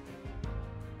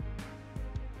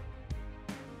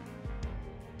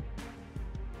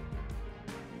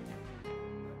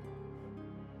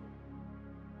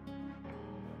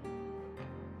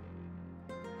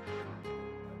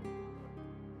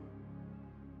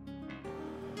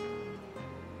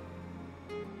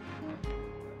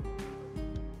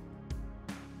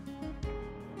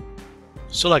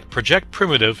 Select Project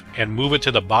Primitive and move it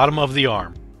to the bottom of the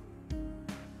arm.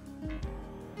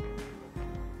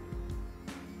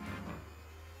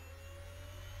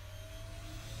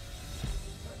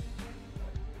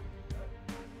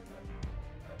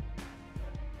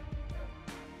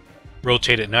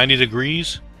 Rotate it 90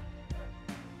 degrees.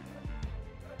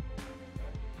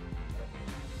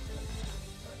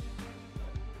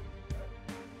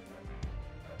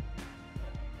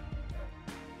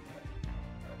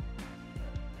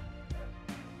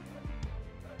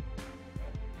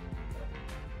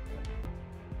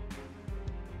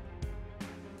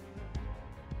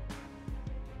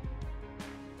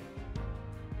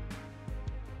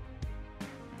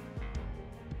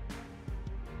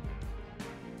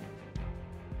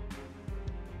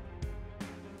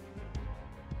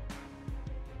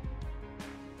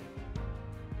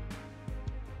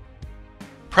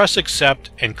 Press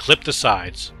accept and clip the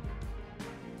sides.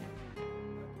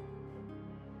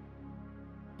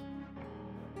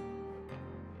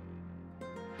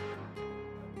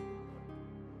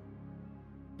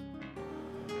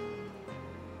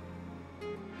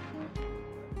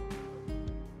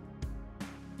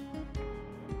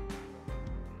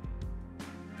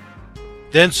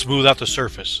 Then smooth out the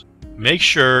surface. Make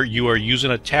sure you are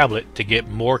using a tablet to get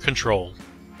more control.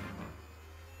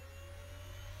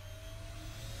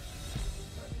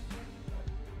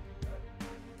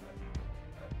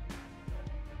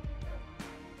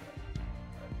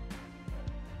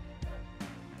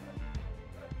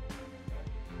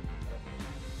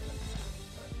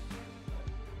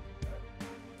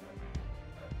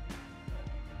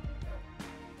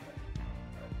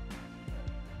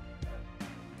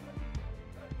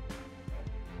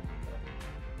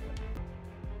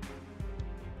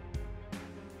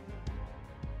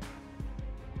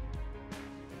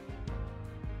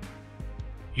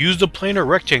 Use the planar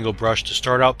rectangle brush to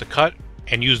start out the cut,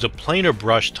 and use the planar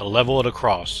brush to level it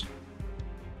across.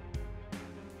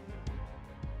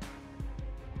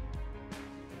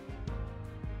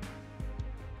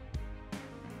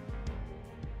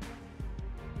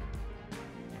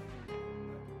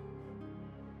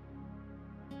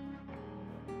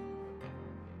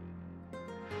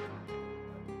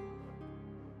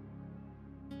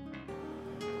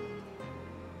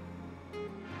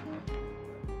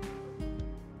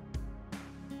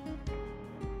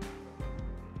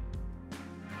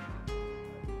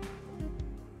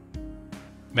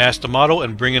 Mask the model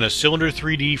and bring in a cylinder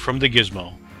 3D from the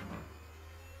gizmo.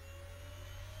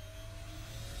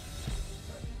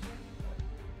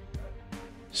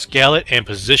 Scale it and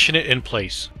position it in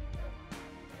place.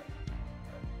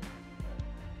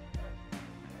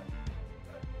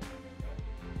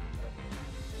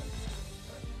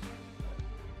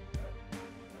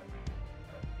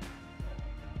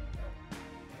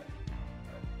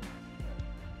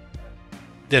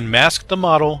 Then mask the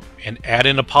model and add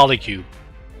in a polycube.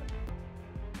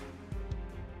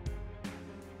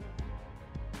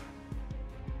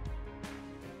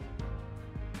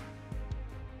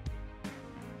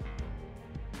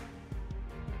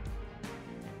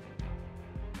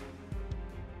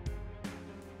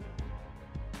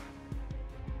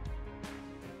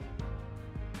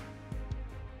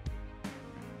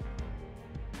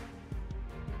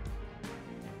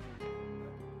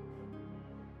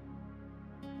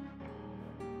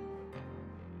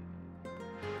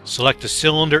 Select the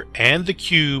cylinder and the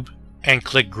cube and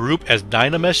click Group as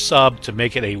Dynamesh Sub to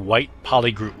make it a white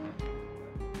poly group.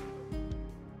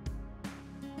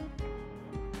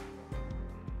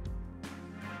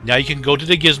 Now you can go to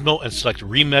the gizmo and select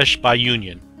Remesh by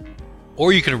Union,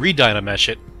 or you can re-Dynamesh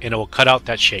it and it will cut out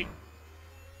that shape.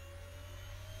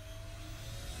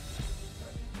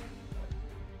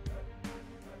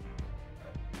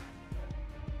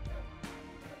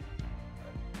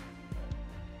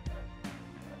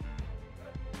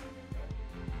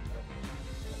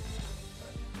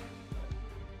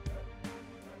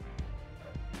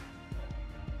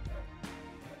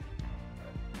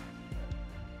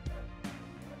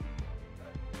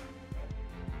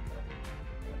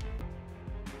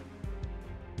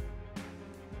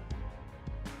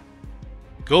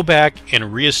 Go back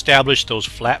and re-establish those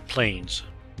flat planes.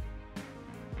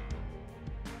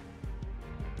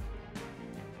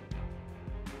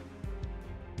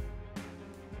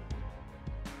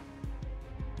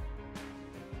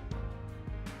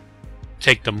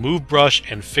 Take the move brush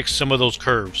and fix some of those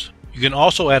curves. You can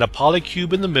also add a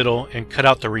polycube in the middle and cut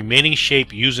out the remaining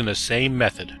shape using the same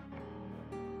method.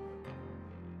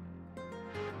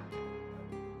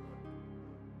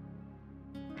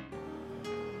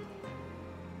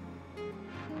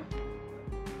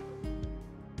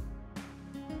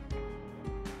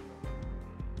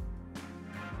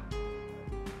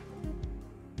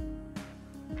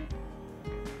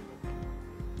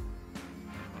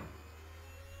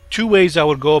 Two ways I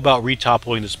would go about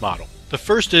retopoling this model. The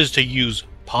first is to use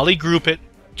polygroup it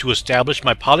to establish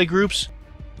my polygroups,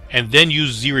 and then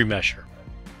use Remesher.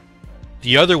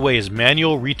 The other way is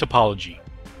manual retopology.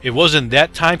 It wasn't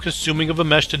that time consuming of a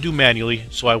mesh to do manually,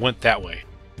 so I went that way.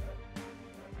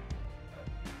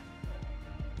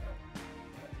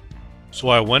 So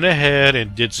I went ahead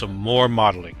and did some more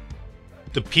modeling.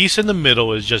 The piece in the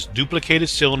middle is just duplicated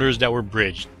cylinders that were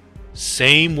bridged.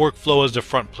 Same workflow as the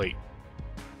front plate.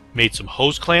 Made some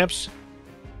hose clamps,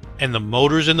 and the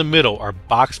motors in the middle are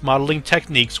box modeling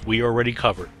techniques we already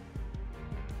covered.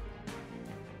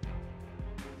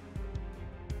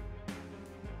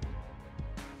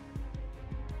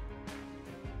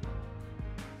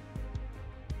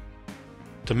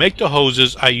 To make the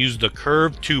hoses, I used the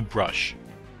curved tube brush.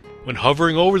 When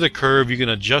hovering over the curve, you can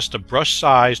adjust the brush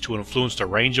size to influence the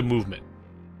range of movement.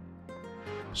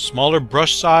 Smaller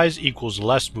brush size equals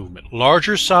less movement.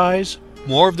 Larger size,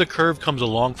 more of the curve comes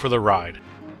along for the ride.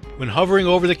 When hovering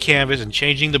over the canvas and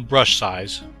changing the brush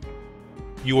size,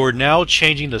 you are now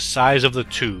changing the size of the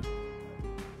tube.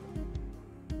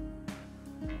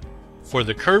 For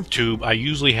the curved tube, I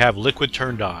usually have liquid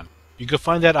turned on. You can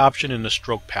find that option in the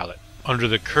stroke palette, under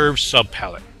the curve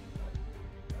sub-palette.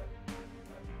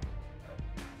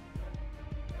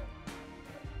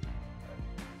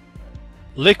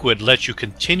 Liquid lets you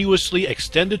continuously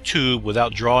extend the tube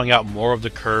without drawing out more of the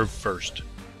curve first.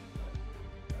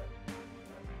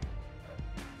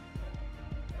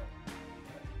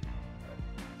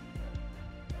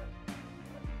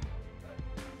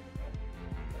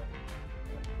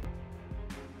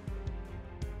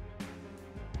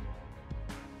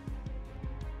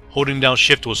 Holding down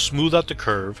Shift will smooth out the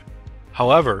curve.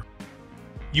 However,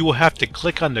 you will have to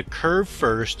click on the curve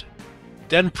first,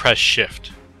 then press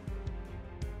Shift.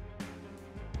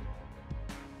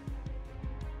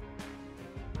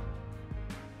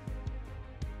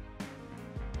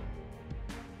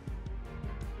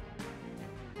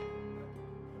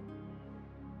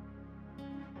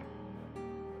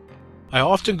 I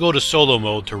often go to solo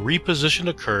mode to reposition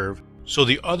the curve so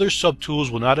the other subtools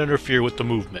will not interfere with the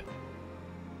movement.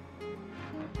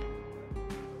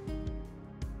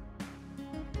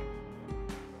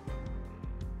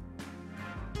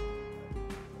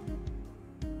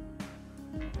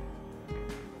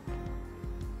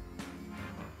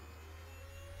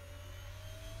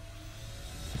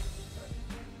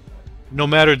 No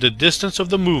matter the distance of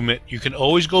the movement, you can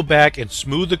always go back and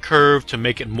smooth the curve to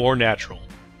make it more natural.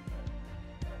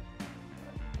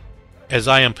 As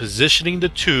I am positioning the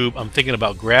tube, I'm thinking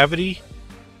about gravity,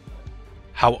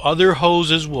 how other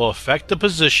hoses will affect the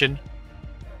position,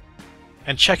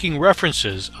 and checking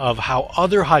references of how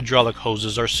other hydraulic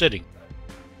hoses are sitting.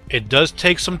 It does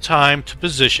take some time to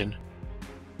position,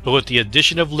 but with the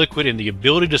addition of liquid and the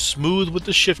ability to smooth with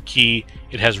the Shift key,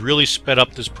 it has really sped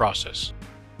up this process.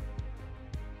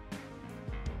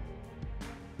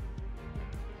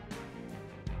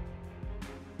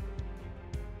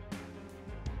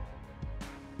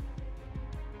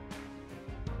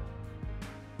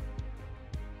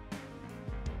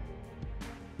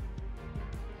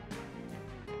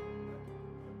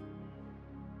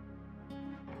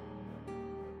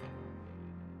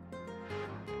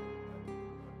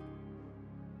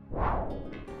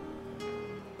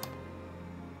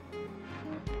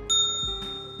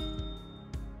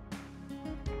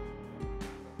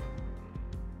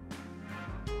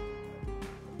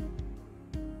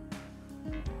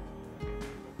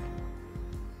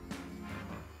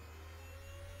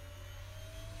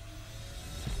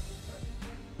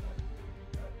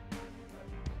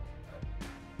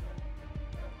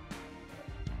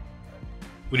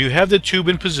 When you have the tube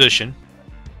in position,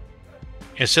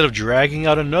 instead of dragging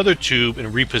out another tube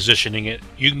and repositioning it,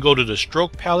 you can go to the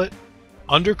stroke palette,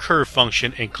 under curve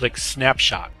function, and click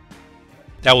snapshot.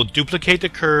 That will duplicate the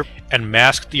curve and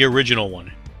mask the original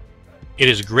one. It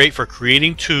is great for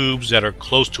creating tubes that are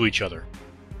close to each other.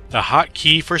 The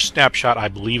hotkey for snapshot, I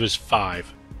believe, is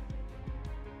 5.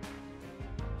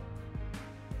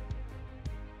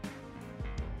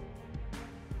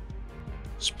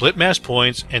 Split mask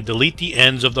points and delete the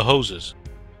ends of the hoses.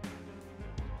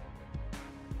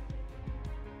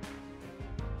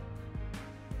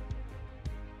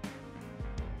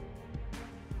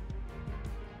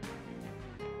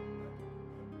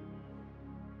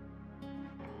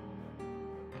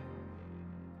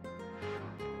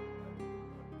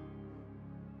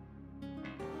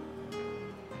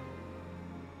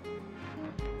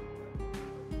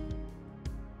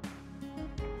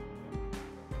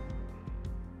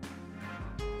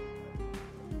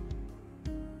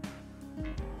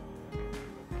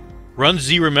 Run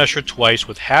Remesher twice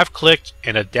with half-clicked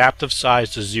and adaptive size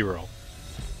to 0.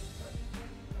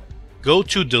 Go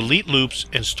to Delete Loops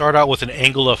and start out with an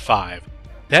angle of 5.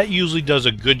 That usually does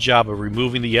a good job of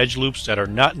removing the edge loops that are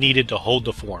not needed to hold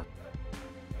the form.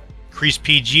 Crease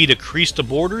PG to crease the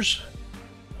borders,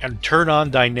 and turn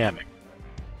on dynamic.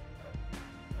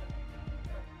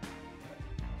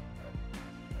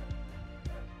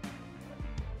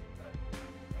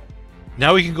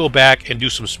 Now we can go back and do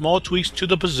some small tweaks to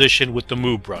the position with the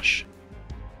move brush.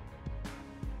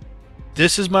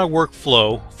 This is my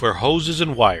workflow for hoses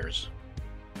and wires.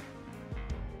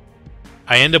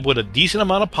 I end up with a decent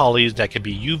amount of polys that can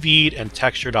be UV'd and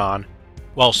textured on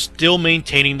while still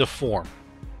maintaining the form.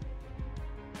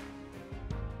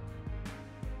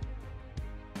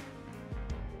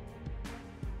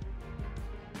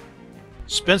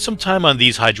 Spend some time on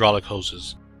these hydraulic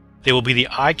hoses. They will be the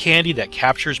eye candy that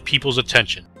captures people's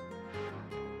attention.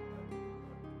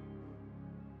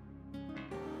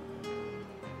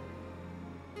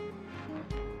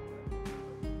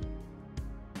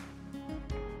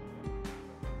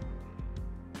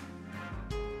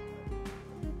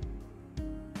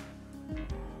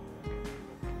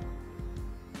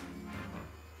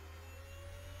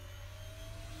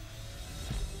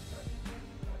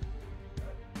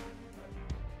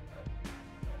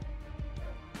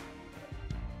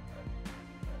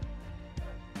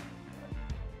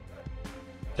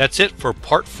 That's it for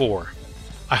part 4.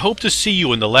 I hope to see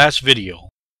you in the last video,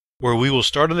 where we will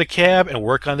start on the cab and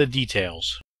work on the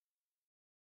details.